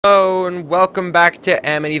Hello and welcome back to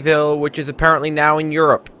Amityville, which is apparently now in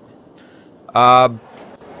Europe. Uh,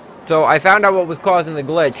 so I found out what was causing the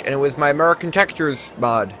glitch, and it was my American Textures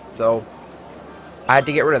mod. So I had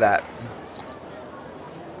to get rid of that.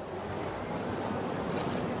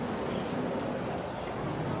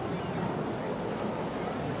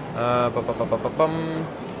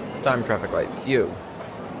 Time traffic lights. You.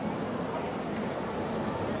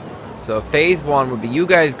 So phase one would be you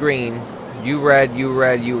guys green, you red, you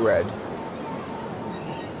red, you red.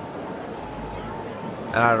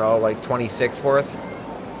 And I don't know, like 26 worth.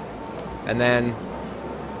 And then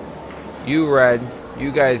you red,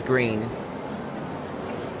 you guys green.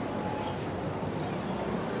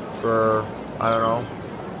 For, I don't know,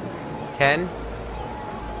 10.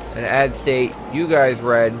 And add state, you guys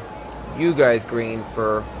red, you guys green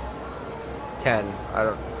for 10.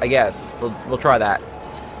 I guess. We'll try that.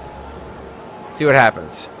 See what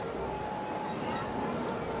happens.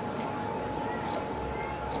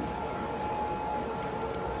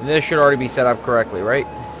 And this should already be set up correctly, right?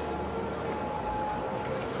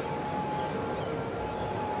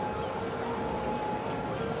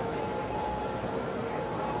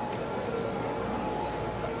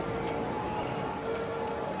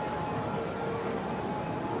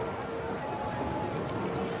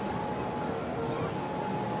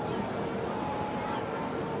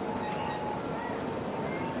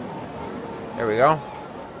 There we go.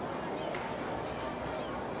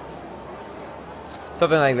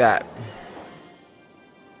 Something like that.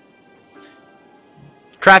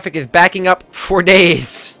 Traffic is backing up for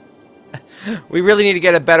days. We really need to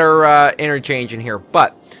get a better interchange in here.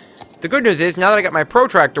 But the good news is, now that I got my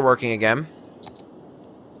protractor working again.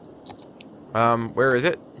 Where is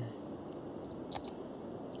it?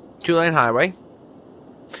 2-lane highway.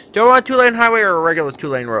 Do I want a 2-lane highway or a regular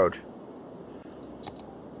 2-lane road?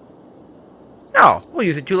 No, we'll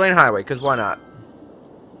use a 2-lane highway, because why not?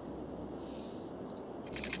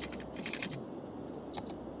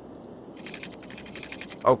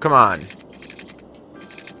 Oh, come on.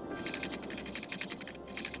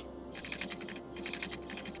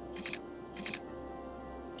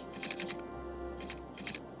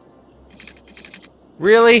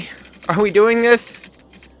 Really? Are we doing this?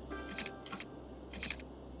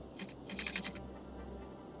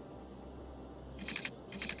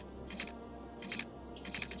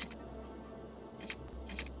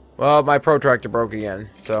 Well, my protractor broke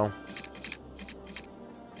again, so...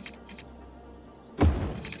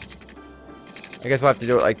 I guess we'll have to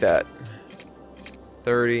do it like that.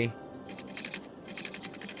 30.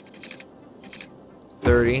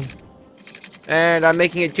 30. And I'm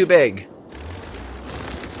making it too big.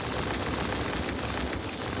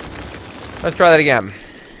 Let's try that again.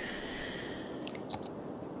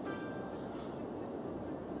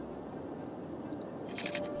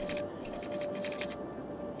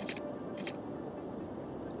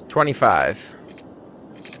 $25.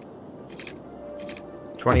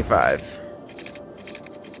 $25.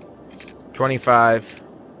 $25.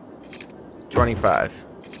 $25.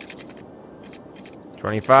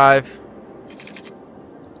 $25.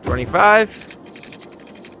 $25.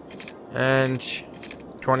 And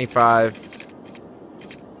 25.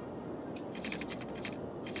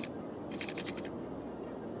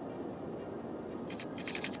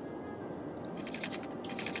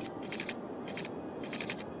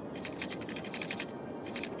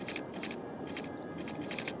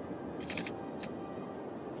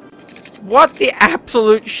 What the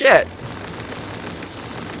absolute shit?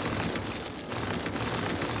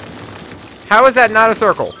 How is that not a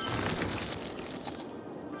circle?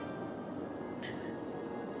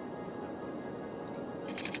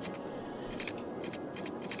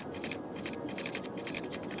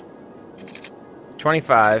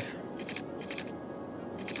 $25.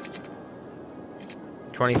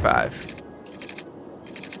 $25.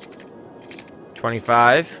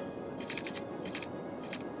 $25.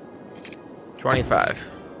 $25.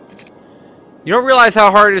 You don't realize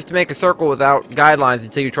how hard it is to make a circle without guidelines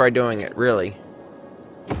until you try doing it, really.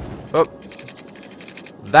 Oh.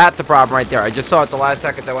 That's the problem right there. I just saw at the last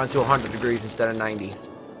second that went to 100 degrees instead of 90.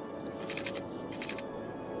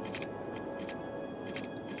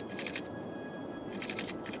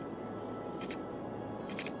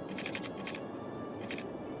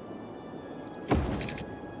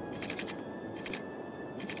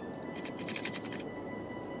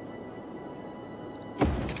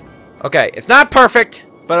 Okay, it's not perfect,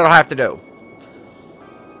 but it'll have to do.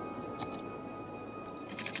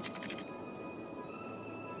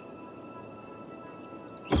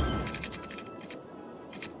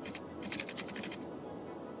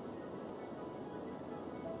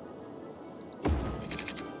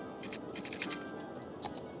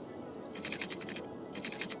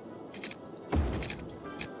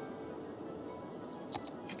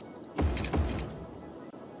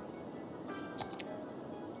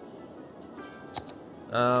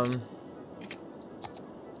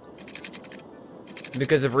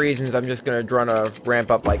 Because of reasons, I'm just gonna run a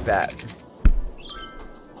ramp up like that.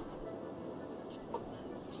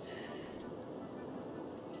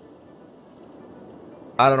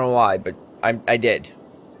 I don't know why, but I did.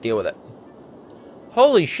 Deal with it.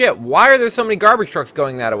 Holy shit, why are there so many garbage trucks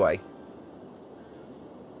going that way?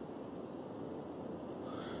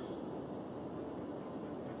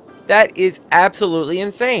 That is absolutely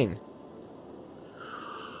insane.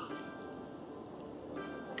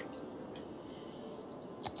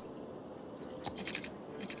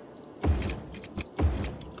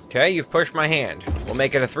 Okay, you've pushed my hand. We'll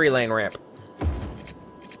make it a 3-lane ramp.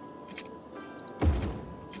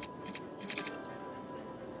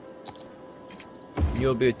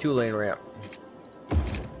 You'll be a 2-lane ramp.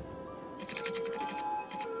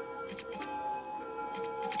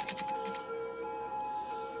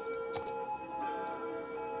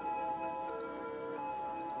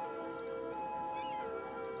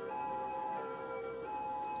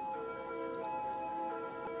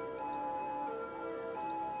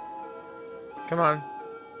 Come on.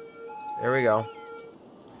 There we go.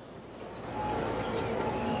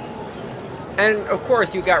 And, of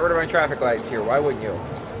course, you got rid of my traffic lights here. Why wouldn't you?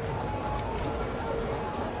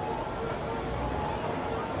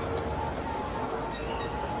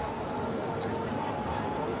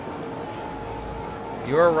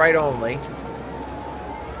 You're right only.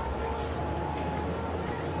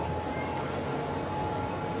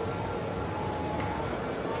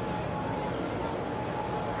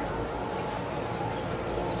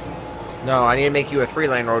 No, I need to make you a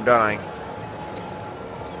 3-lane road, don't I?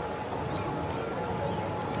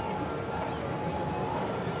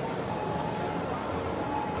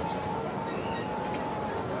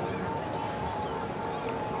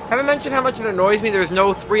 Have I mentioned how much it annoys me there's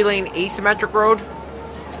no 3-lane asymmetric road?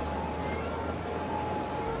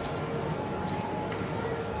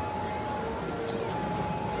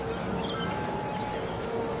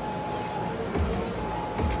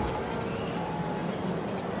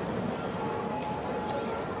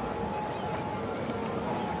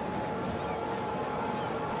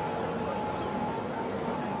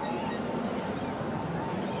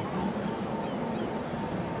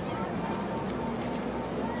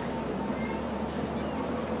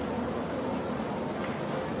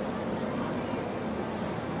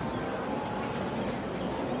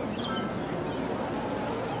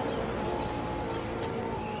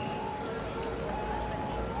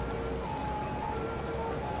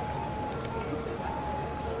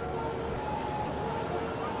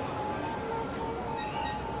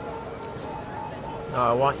 No,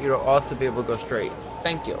 I want you to also be able to go straight.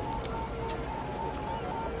 Thank you.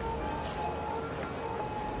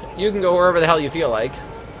 You can go wherever the hell you feel like.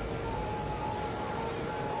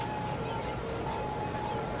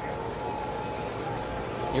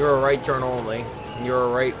 You're a right turn only. You're a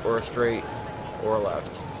right or a straight or a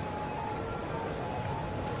left.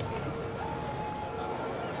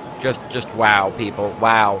 Just wow, people.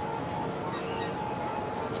 Wow.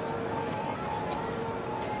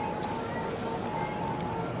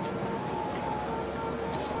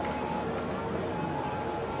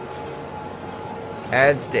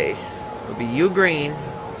 Add state. It'll be you green,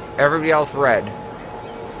 everybody else red.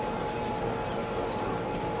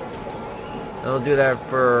 And we'll do that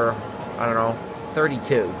for, I don't know,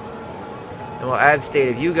 32. And we'll add state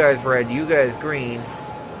of you guys red, you guys green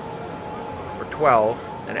for 12.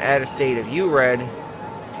 And add a state of you red,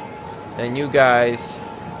 and you guys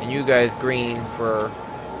green for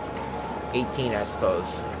 18, I suppose.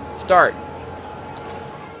 Start.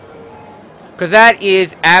 Because that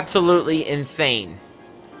is absolutely insane.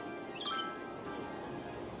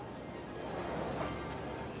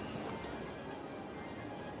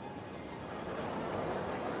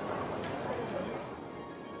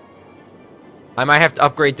 I might have to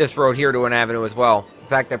upgrade this road here to an avenue as well. In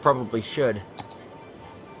fact, I probably should.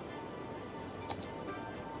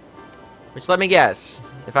 Which, let me guess,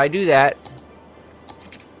 if I do that,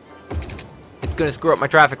 it's going to screw up my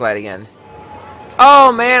traffic light again.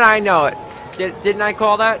 Oh, man, I know it. Didn't I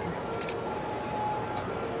call that?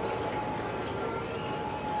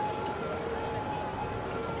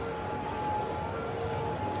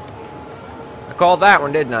 I called that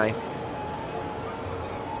one, didn't I?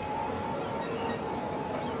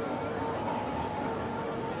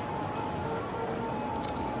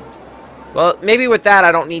 Well, maybe with that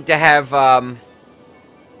I don't need to have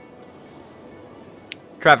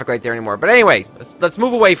traffic light there anymore. But anyway, let's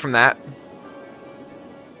move away from that.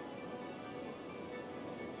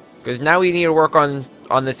 Because now we need to work on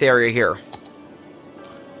this area here.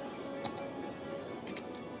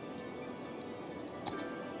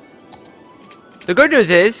 The good news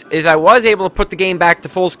is I was able to put the game back to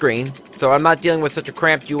full screen, so I'm not dealing with such a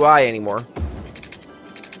cramped UI anymore.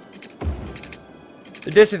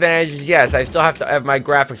 The disadvantage is, yes, I still have to have my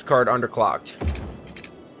graphics card underclocked.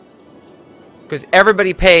 Because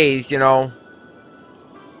everybody pays, you know...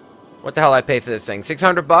 What the hell I pay for this thing?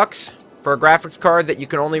 600 bucks for a graphics card that you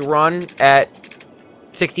can only run at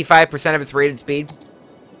 65% of its rated speed?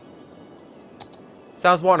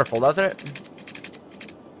 Sounds wonderful, doesn't it?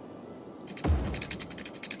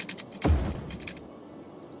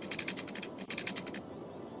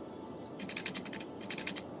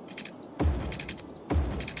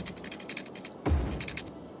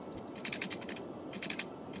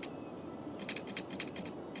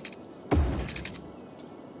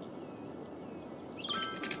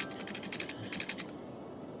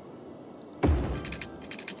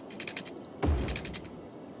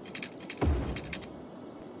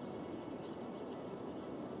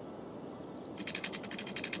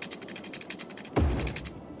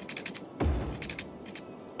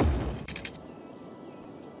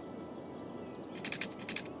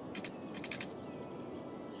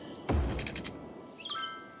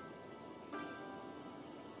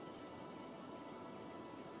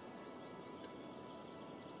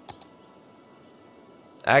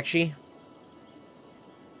 Actually,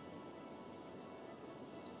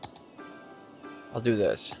 I'll do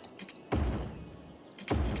this.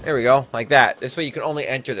 There we go, like that. This way you can only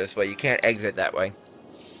enter this way. You can't exit that way.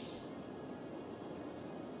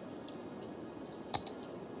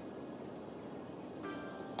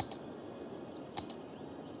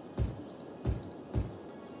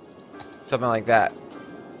 Something like that.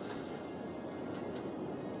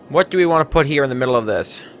 What do we want to put here in the middle of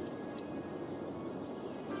this?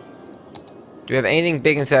 Do we have anything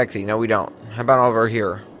big and sexy? No, we don't. How about over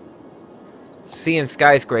here? Sea and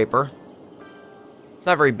skyscraper.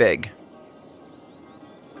 Not very big.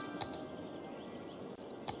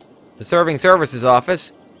 The serving services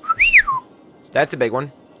office. That's a big one.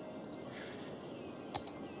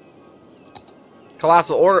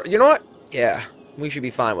 Colossal order. You know what? Yeah, we should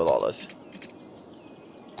be fine with all this.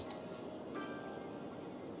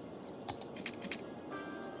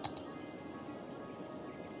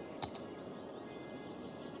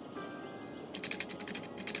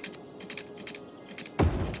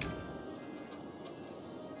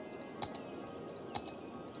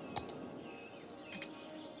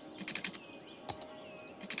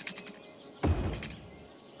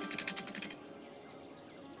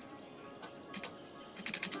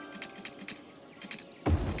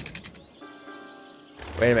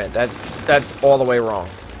 Wait a minute, that's all the way wrong.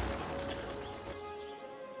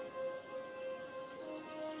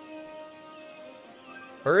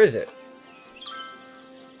 Where is it?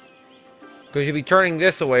 Because you'll be turning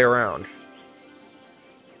this the way around.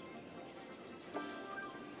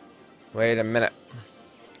 Wait a minute.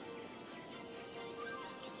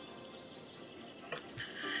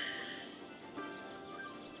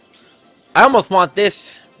 I almost want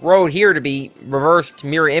this road here to be reversed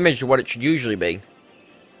mirror image to what it should usually be.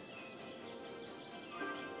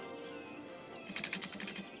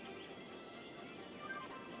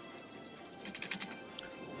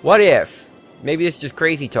 What if, maybe this is just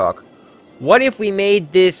crazy talk, what if we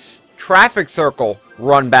made this traffic circle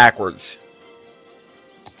run backwards?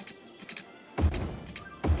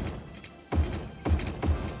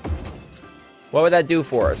 What would that do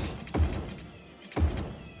for us?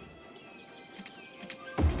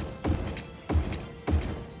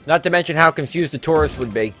 Not to mention how confused the tourists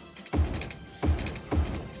would be.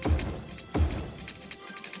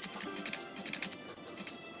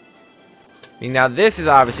 I mean, now this is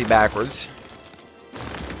obviously backwards.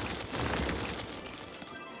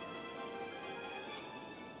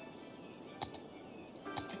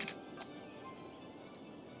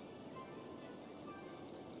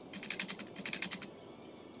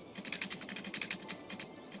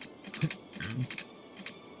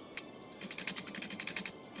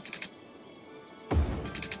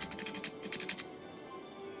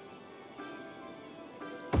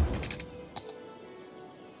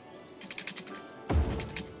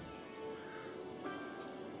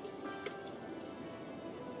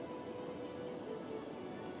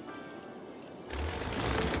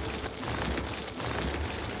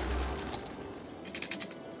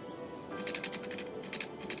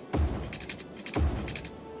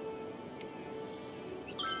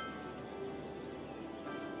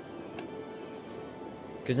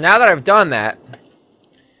 Because now that I've done that,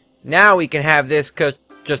 now we can have this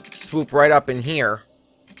just swoop right up in here.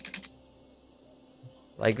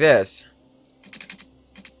 Like this.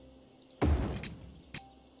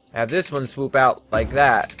 Have this one swoop out like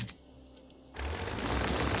that.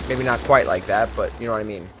 Maybe not quite like that, but you know what I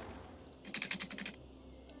mean.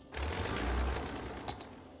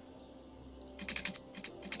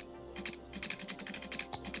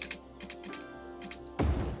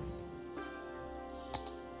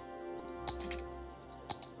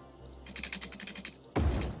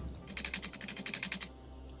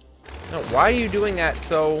 No, why are you doing that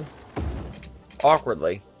so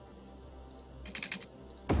awkwardly?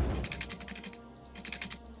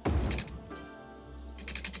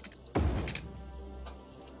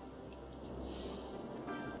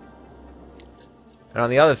 And on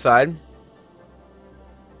the other side...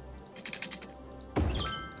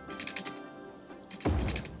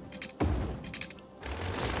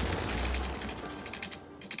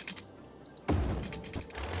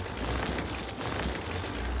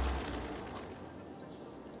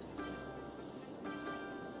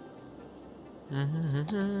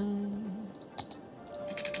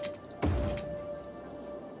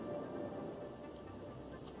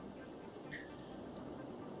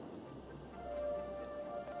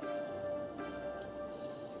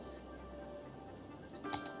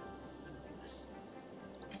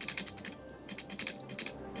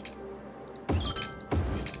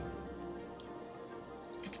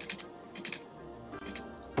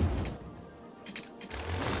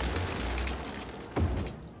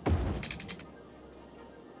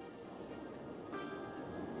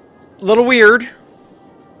 A little weird.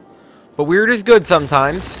 But weird is good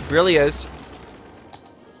sometimes. It really is.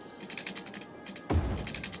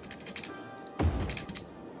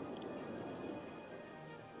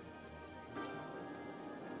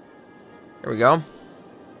 There we go.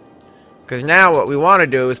 Because now what we want to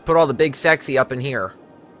do is put all the big sexy up in here.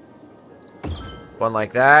 One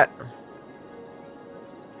like that.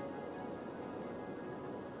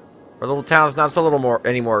 Our little town's not so little more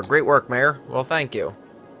anymore. Great work, Mayor. Well, thank you.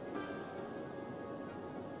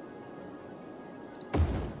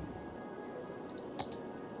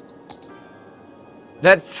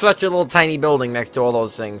 That's such a little tiny building next to all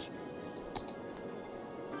those things.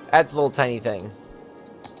 That's a little tiny thing.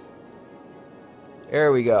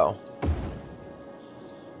 There we go.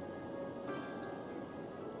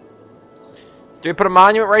 Do we put a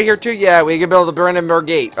monument right here too? Yeah, we can build the Brandenburg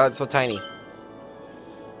Gate. Oh, it's so tiny.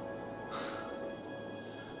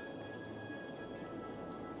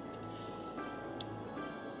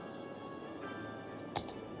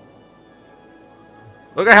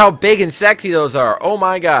 Look at how big and sexy those are. Oh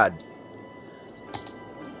my god.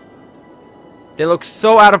 They look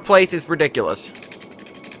so out of place, it's ridiculous.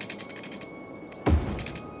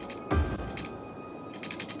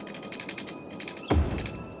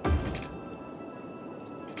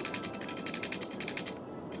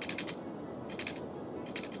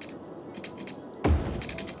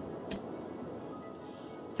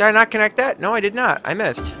 Did I not connect that? No, I did not. I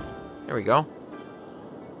missed. There we go.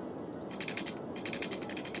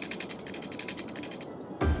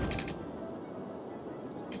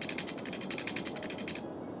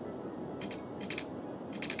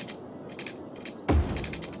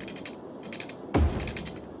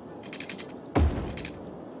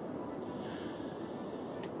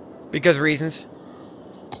 Because reasons.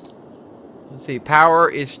 Let's see. Power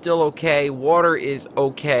is still okay. Water is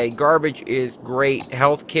okay. Garbage is great.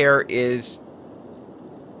 Healthcare is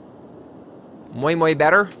muy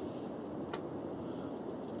better.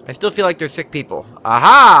 I still feel like there's sick people.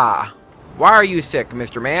 Aha! Why are you sick,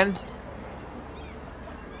 Mr. Man?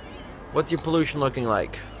 What's your pollution looking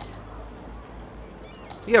like?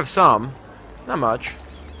 You have some. Not much.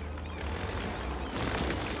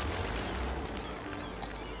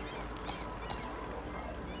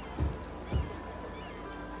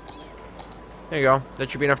 There you go. That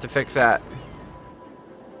should be enough to fix that.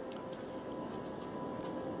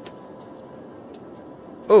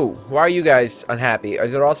 Oh, why are you guys unhappy?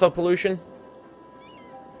 Is it also pollution?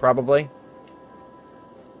 Probably.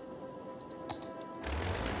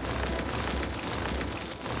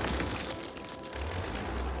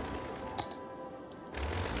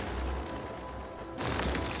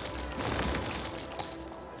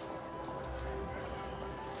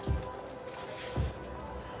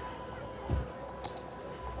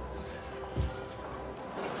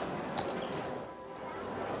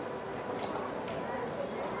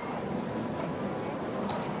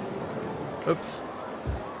 Oops.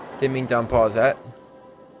 Didn't mean to unpause that.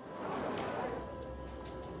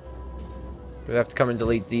 We have to come and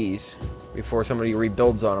delete these before somebody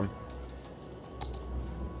rebuilds on them.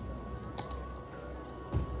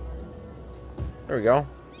 There we go.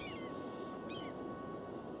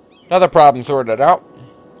 Another problem sorted out.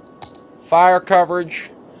 Fire coverage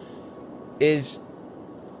is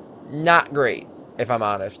not great. if I'm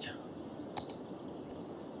honest.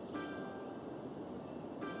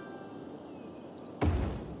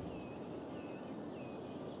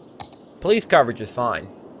 Police coverage is fine.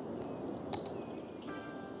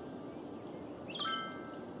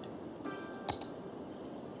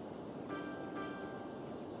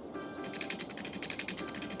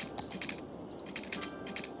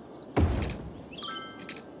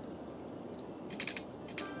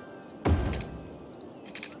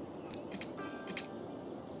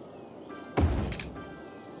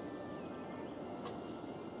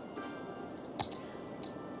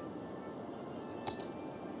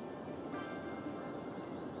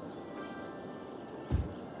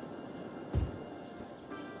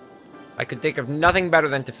 I could think of nothing better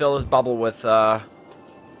than to fill this bubble with,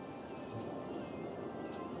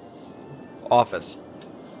 office.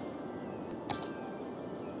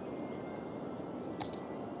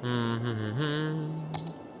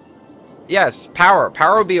 Yes, power.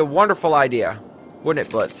 Power would be a wonderful idea. Wouldn't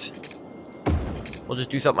it, Blitz? We'll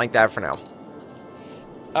just do something like that for now.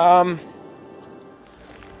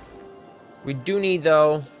 We do need,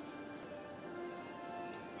 though,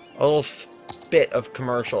 a little bit of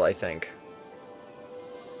commercial, I think.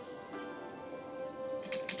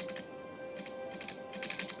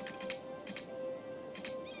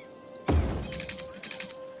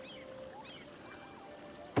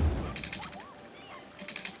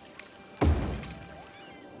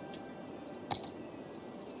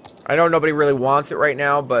 I know nobody really wants it right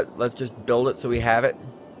now, but let's just build it so we have it.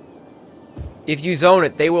 If you zone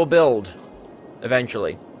it, they will build.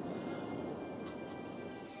 Eventually.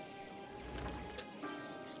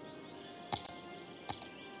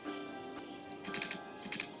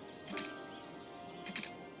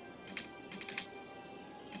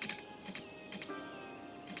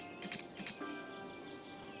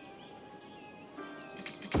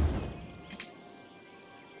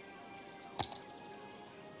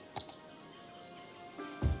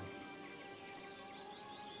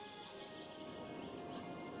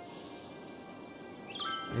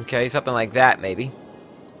 Okay, something like that, maybe.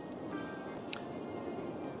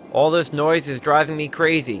 All this noise is driving me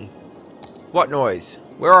crazy. What noise?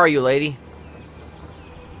 Where are you, lady?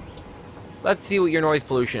 Let's see what your noise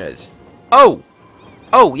pollution is. Oh!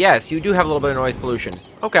 Oh, yes, you do have a little bit of noise pollution.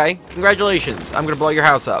 Okay, congratulations. I'm gonna blow your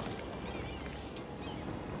house up.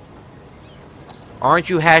 Aren't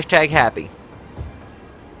you hashtag happy?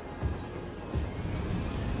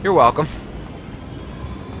 You're welcome.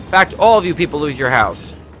 In fact, all of you people lose your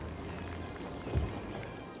house.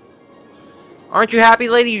 Aren't you happy,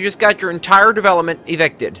 lady? You just got your entire development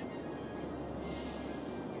evicted.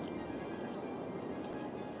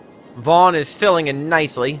 Vaughn is filling in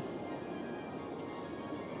nicely.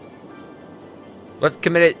 Let's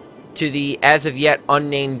commit it to the as-of-yet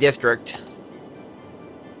unnamed district.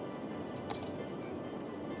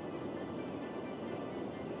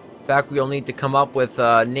 In fact, we'll need to come up with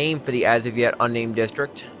a name for the as-of-yet unnamed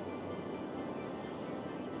district.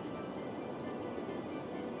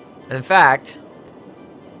 And in fact,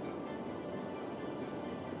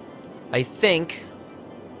 I think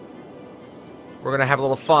we're gonna have a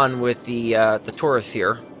little fun with the tourists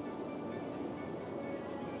here.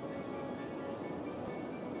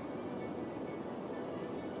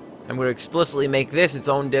 I'm going to explicitly make this its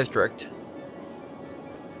own district.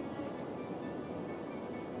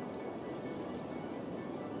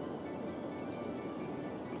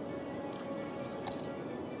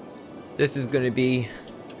 This is going to be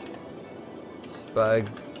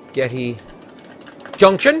Spaghetti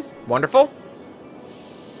Junction. Wonderful.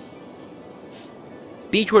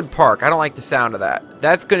 Beechwood Park. I don't like the sound of that.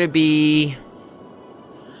 That's going to be...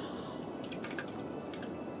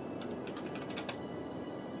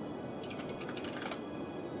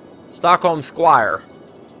 Stockholm Square.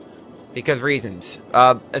 Because reasons.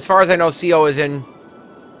 As far as I know, CO is in...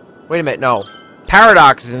 Wait a minute, no.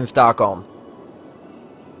 Paradox is in Stockholm.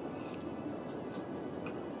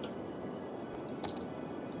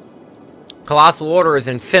 Colossal Order is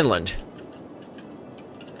in Finland.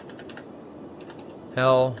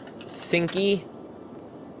 Helsinki?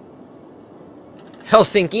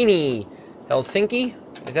 Helsinkini! Helsinki?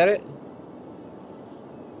 Is that it?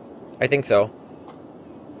 I think so.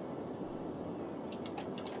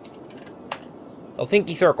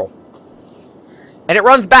 Helsinki Circle. And it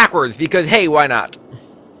runs backwards because, hey, why not?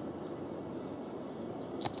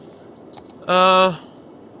 No,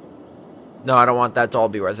 I don't want that to all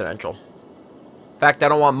be residential. In fact, I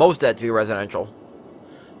don't want most of that to be residential.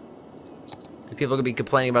 Because people could be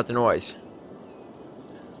complaining about the noise.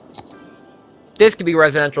 This could be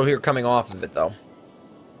residential here coming off of it, though.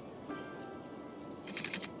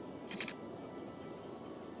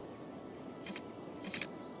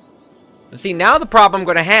 See, now the problem I'm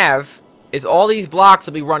going to have is all these blocks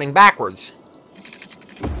will be running backwards.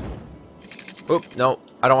 Oop, no.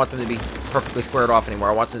 I don't want them to be perfectly squared off anymore.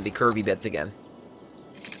 I want them to be curvy bits again.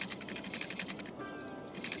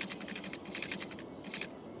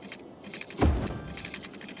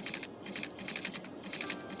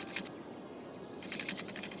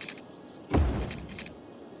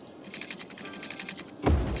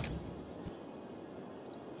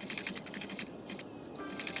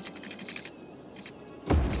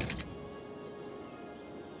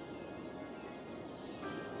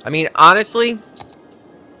 I mean, honestly,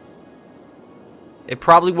 it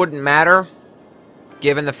probably wouldn't matter,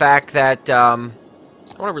 given the fact that, I want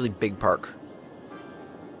a really big park.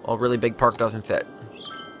 Well, a really big park doesn't fit.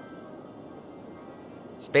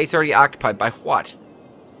 Space already occupied by what?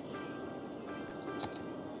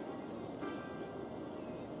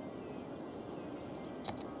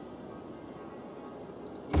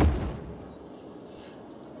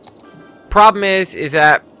 Problem is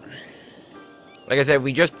that, like I said, if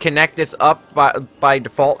we just connect this up by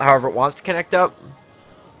default, however it wants to connect up,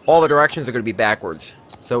 all the directions are going to be backwards.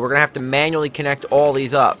 So we're going to have to manually connect all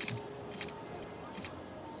these up.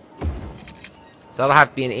 So that'll have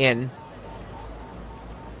to be an in.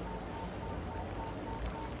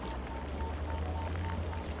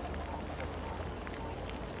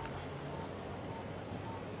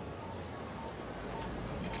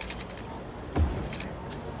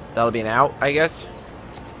 That'll be an out, I guess.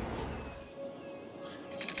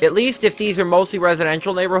 At least if these are mostly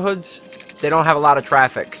residential neighborhoods, they don't have a lot of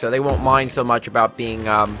traffic, so they won't mind so much about being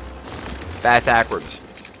backwards.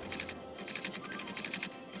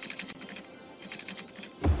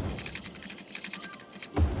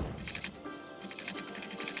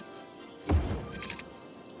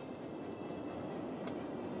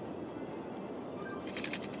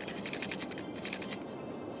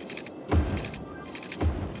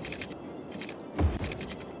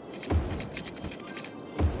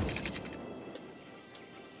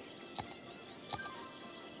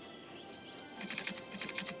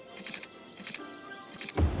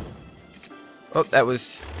 Oh, that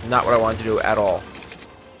was not what I wanted to do at all.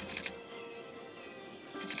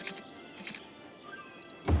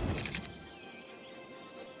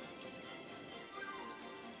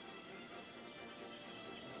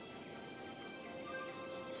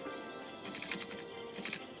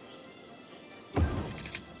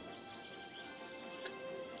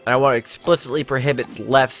 And I want to explicitly prohibit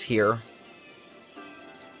lefts here.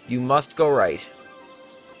 You must go right.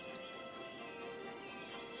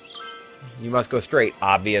 You must go straight,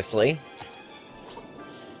 obviously.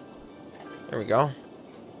 There we go.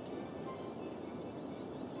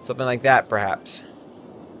 Something like that, perhaps.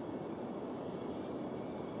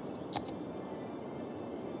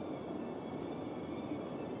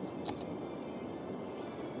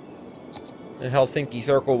 The Helsinki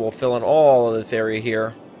Circle will fill in all of this area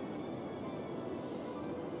here.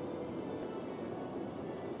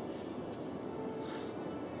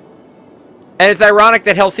 And it's ironic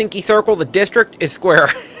that Helsinki Circle, the district, is square.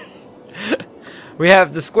 We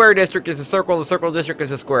have the square district is a circle, the circle district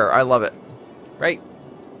is a square. I love it. Right?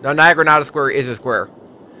 No, Niagara not a square is a square.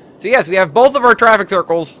 So yes, we have both of our traffic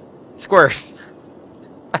circles squares.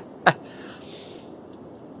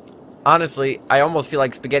 Honestly, I almost feel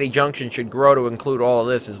like Spaghetti Junction should grow to include all of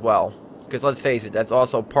this as well. Because let's face it, that's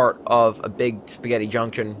also part of a big Spaghetti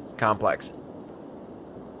Junction complex.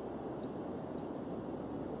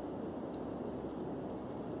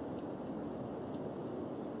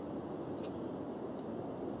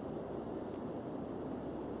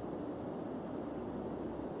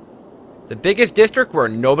 The biggest district where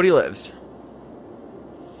nobody lives.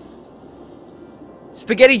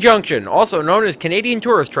 Spaghetti Junction, also known as Canadian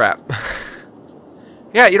Tourist Trap.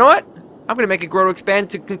 Yeah, you know what? I'm going to make it grow to expand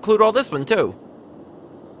to conclude all this one, too.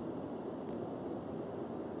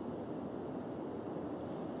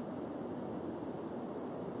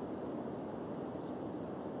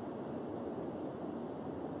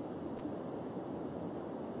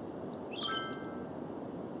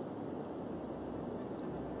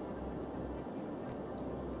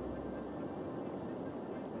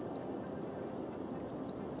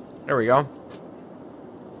 There we go.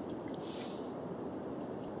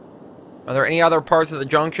 Are there any other parts of the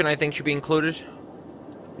junction I think should be included?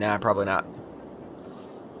 Nah, probably not.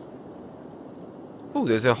 Ooh,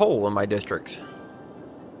 there's a hole in my districts.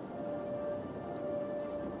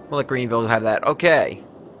 We'll let Greenville have that. Okay.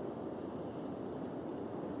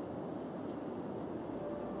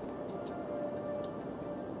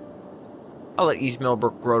 I'll let East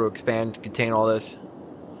Millbrook grow to expand, contain all this.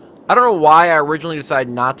 I don't know why I originally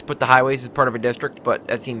decided not to put the highways as part of a district, but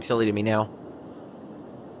that seems silly to me now.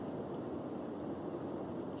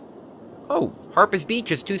 Oh, Harpers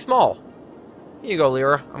Beach is too small. Here you go,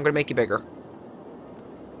 Lyra. I'm gonna make you bigger.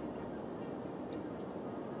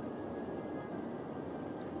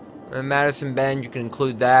 And Madison Bend, you can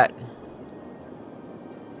include that.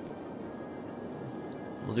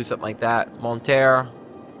 We'll do something like that. Monterre.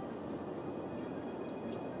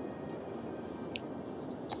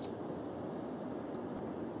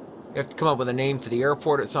 You have to come up with a name for the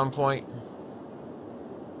airport at some point.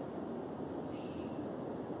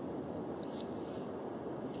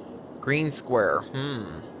 Green Square.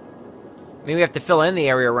 Maybe we have to fill in the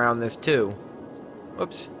area around this too.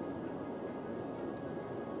 Whoops.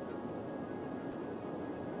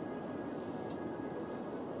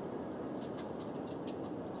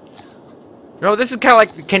 No, this is kind of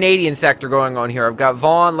like the Canadian sector going on here. I've got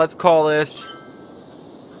Vaughan. Let's call this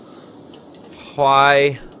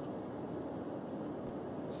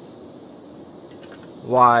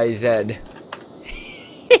YZ.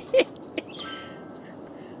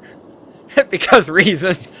 Because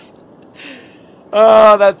reasons.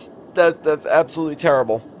 Oh, that's absolutely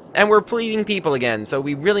terrible. And we're pleading people again, so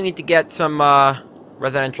we really need to get some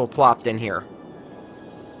residential plopped in here.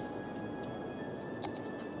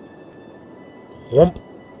 Whomp.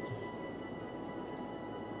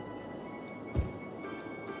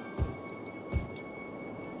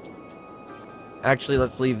 Actually,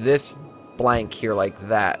 let's leave this blank here like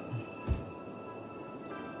that.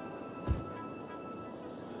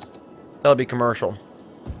 That'll be commercial.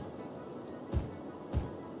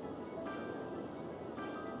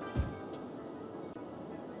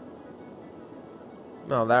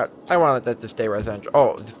 No, that I want that to stay residential.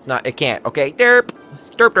 Oh, it's not. It can't. Okay, derp,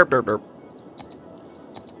 derp, derp, derp, derp.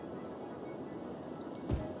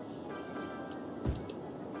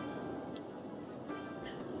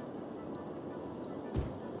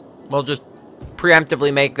 We'll just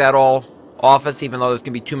preemptively make that all office, even though there's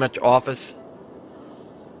gonna be too much office.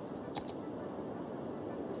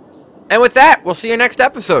 And with that, we'll see you next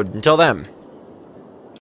episode. Until then.